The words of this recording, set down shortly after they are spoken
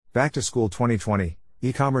Back to School 2020,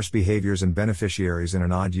 E-commerce behaviors and beneficiaries in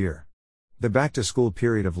an odd year. The back-to-school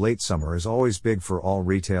period of late summer is always big for all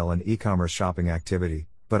retail and e-commerce shopping activity,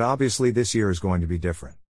 but obviously this year is going to be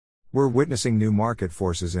different. We're witnessing new market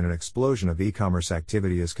forces in an explosion of e-commerce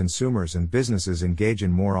activity as consumers and businesses engage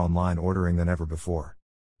in more online ordering than ever before.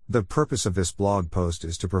 The purpose of this blog post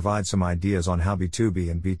is to provide some ideas on how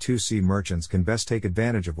B2B and B2C merchants can best take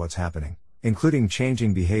advantage of what's happening, including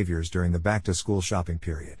changing behaviors during the back-to-school shopping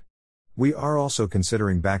period. We are also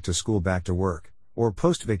considering back-to-school, back-to-work, or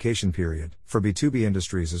post-vacation period, for B2B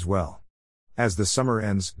industries as well. As the summer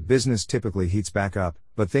ends, business typically heats back up,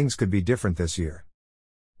 but things could be different this year.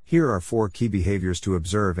 Here are 4 key behaviors to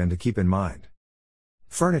observe and to keep in mind.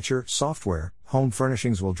 Furniture, software, home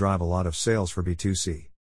furnishings will drive a lot of sales for B2C.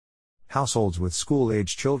 Households with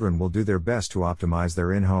school-age children will do their best to optimize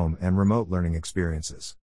their in-home and remote learning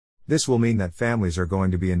experiences. This will mean that families are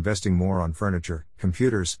going to be investing more on furniture,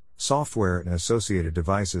 computers, software and associated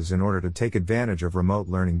devices in order to take advantage of remote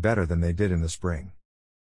learning better than they did in the spring.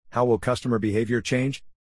 How will customer behavior change?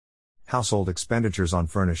 Household expenditures on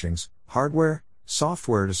furnishings, hardware,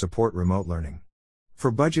 software to support remote learning.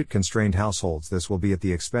 For budget-constrained households, this will be at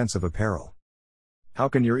the expense of apparel. How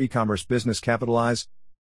can your e-commerce business capitalize?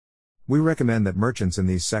 We recommend that merchants in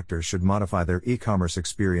these sectors should modify their e-commerce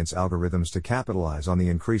experience algorithms to capitalize on the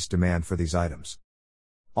increased demand for these items.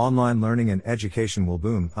 Online learning and education will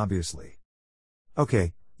boom, obviously.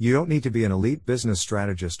 Okay, you don't need to be an elite business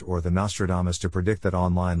strategist or the Nostradamus to predict that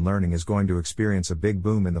online learning is going to experience a big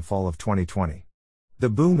boom in the fall of 2020. The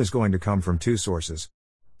boom is going to come from 2 sources: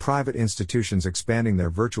 private institutions expanding their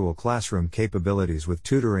virtual classroom capabilities with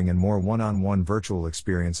tutoring and more one-on-one virtual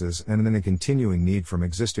experiences, and then a continuing need from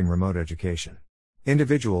existing remote education.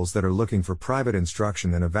 Individuals that are looking for private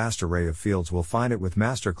instruction in a vast array of fields will find it with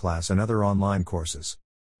Masterclass and other online courses.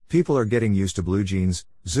 People are getting used to BlueJeans,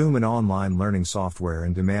 Zoom and online learning software,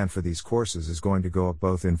 and demand for these courses is going to go up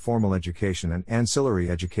both in formal education and ancillary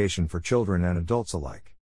education for children and adults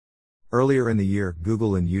alike. Earlier in the year,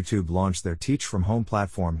 Google and YouTube launched their Teach from Home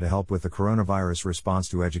platform to help with the coronavirus response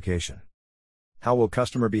to education. How will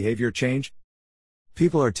customer behavior change?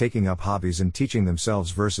 People are taking up hobbies and teaching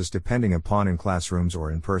themselves versus depending upon in classrooms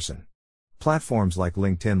or in person. Platforms like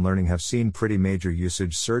LinkedIn Learning have seen pretty major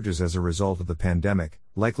usage surges as a result of the pandemic,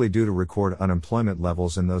 likely due to record unemployment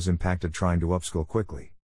levels and those impacted trying to upskill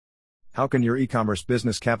quickly. How can your e-commerce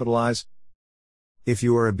business capitalize? If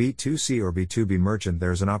you are a B2C or B2B merchant,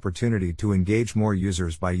 there's an opportunity to engage more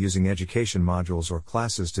users by using education modules or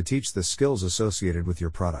classes to teach the skills associated with your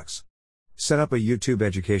products. Set up a YouTube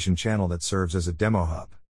education channel that serves as a demo hub.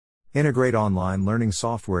 Integrate online learning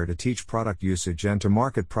software to teach product usage and to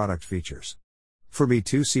market product features. For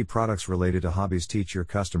B2C products related to hobbies, teach your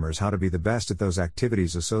customers how to be the best at those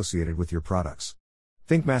activities associated with your products.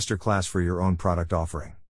 Think Masterclass for your own product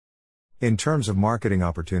offering. In terms of marketing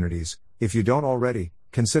opportunities, if you don't already,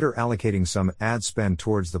 consider allocating some ad spend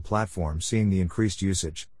towards the platform seeing the increased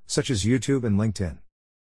usage, such as YouTube and LinkedIn.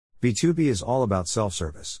 B2B is all about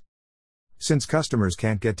self-service. Since customers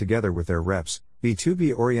can't get together with their reps,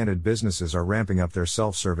 B2B-oriented businesses are ramping up their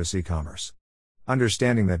self-service e-commerce.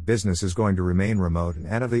 Understanding that business is going to remain remote and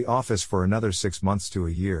out of the office for another 6 months to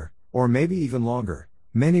a year, or maybe even longer,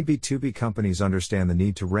 many B2B companies understand the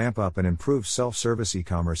need to ramp up and improve self-service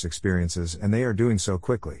e-commerce experiences, and they are doing so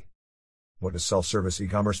quickly. What does self-service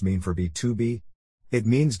e-commerce mean for B2B? It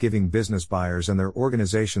means giving business buyers and their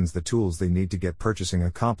organizations the tools they need to get purchasing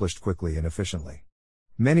accomplished quickly and efficiently.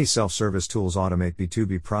 Many self-service tools automate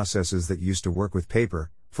B2B processes that used to work with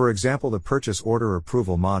paper, for example the purchase order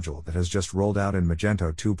approval module that has just rolled out in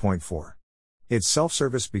Magento 2.4. It's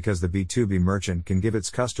self-service because the B2B merchant can give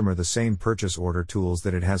its customer the same purchase order tools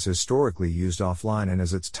that it has historically used offline, and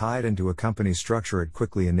as it's tied into a company structure, it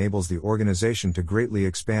quickly enables the organization to greatly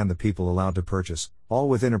expand the people allowed to purchase, all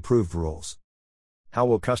within approved rules. How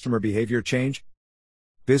will customer behavior change?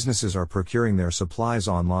 Businesses are procuring their supplies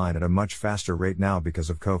online at a much faster rate now because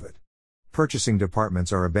of COVID. Purchasing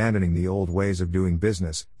departments are abandoning the old ways of doing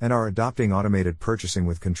business and are adopting automated purchasing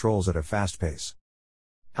with controls at a fast pace.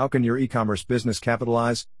 How can your e-commerce business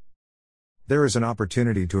capitalize? There is an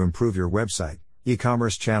opportunity to improve your website,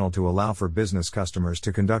 e-commerce channel to allow for business customers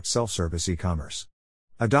to conduct self-service e-commerce.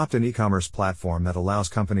 Adopt an e-commerce platform that allows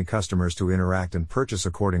company customers to interact and purchase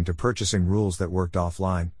according to purchasing rules that worked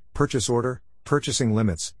offline, purchase order, purchasing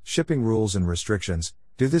limits, shipping rules and restrictions.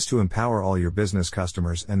 Do this to empower all your business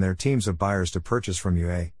customers and their teams of buyers to purchase from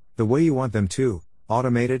you A, the way you want them to,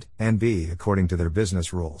 automated, and B, according to their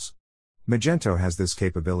business rules. Magento has this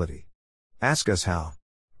capability. Ask us how.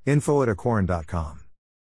 info@acorin.com.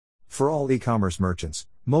 For all e-commerce merchants,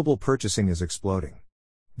 mobile purchasing is exploding.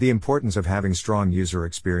 The importance of having strong user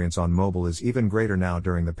experience on mobile is even greater now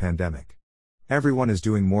during the pandemic. Everyone is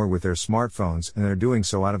doing more with their smartphones, and they're doing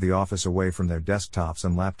so out of the office away from their desktops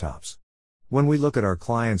and laptops. When we look at our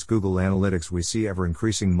clients' Google Analytics, we see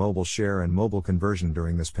ever-increasing mobile share and mobile conversion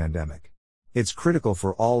during this pandemic. It's critical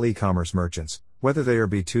for all e-commerce merchants, whether they are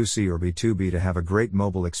B2C or B2B, to have a great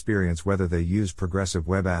mobile experience, whether they use progressive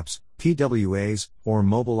web apps, PWAs, or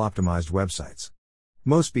mobile-optimized websites.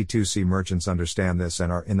 Most B2C merchants understand this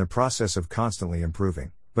and are in the process of constantly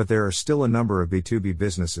improving, but there are still a number of B2B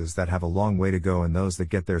businesses that have a long way to go, and those that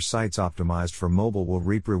get their sites optimized for mobile will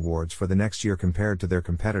reap rewards for the next year compared to their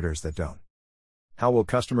competitors that don't. How will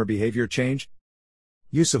customer behavior change?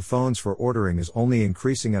 Use of phones for ordering is only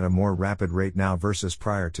increasing at a more rapid rate now versus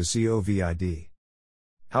prior to COVID.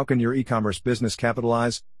 How can your e-commerce business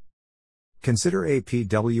capitalize? Consider a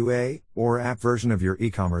PWA, or app version of your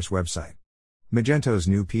e-commerce website. Magento's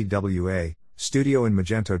new PWA, Studio in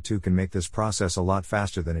Magento 2, can make this process a lot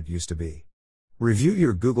faster than it used to be. Review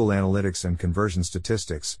your Google Analytics and conversion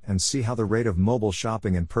statistics and see how the rate of mobile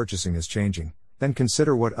shopping and purchasing is changing, then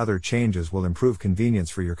consider what other changes will improve convenience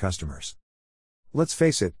for your customers. Let's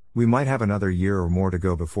face it, we might have another year or more to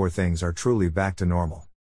go before things are truly back to normal.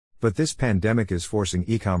 But this pandemic is forcing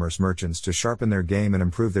e-commerce merchants to sharpen their game and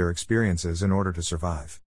improve their experiences in order to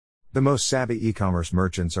survive. The most savvy e-commerce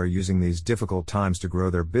merchants are using these difficult times to grow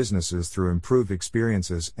their businesses through improved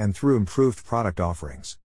experiences and through improved product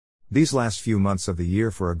offerings. These last few months of the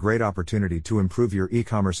year are a great opportunity to improve your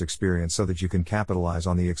e-commerce experience so that you can capitalize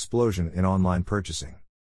on the explosion in online purchasing.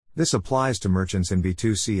 This applies to merchants in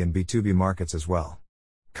B2C and B2B markets as well.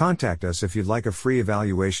 Contact us if you'd like a free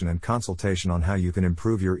evaluation and consultation on how you can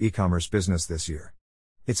improve your e-commerce business this year.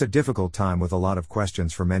 It's a difficult time with a lot of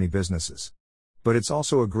questions for many businesses. But it's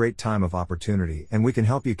also a great time of opportunity, and we can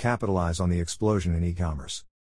help you capitalize on the explosion in e-commerce.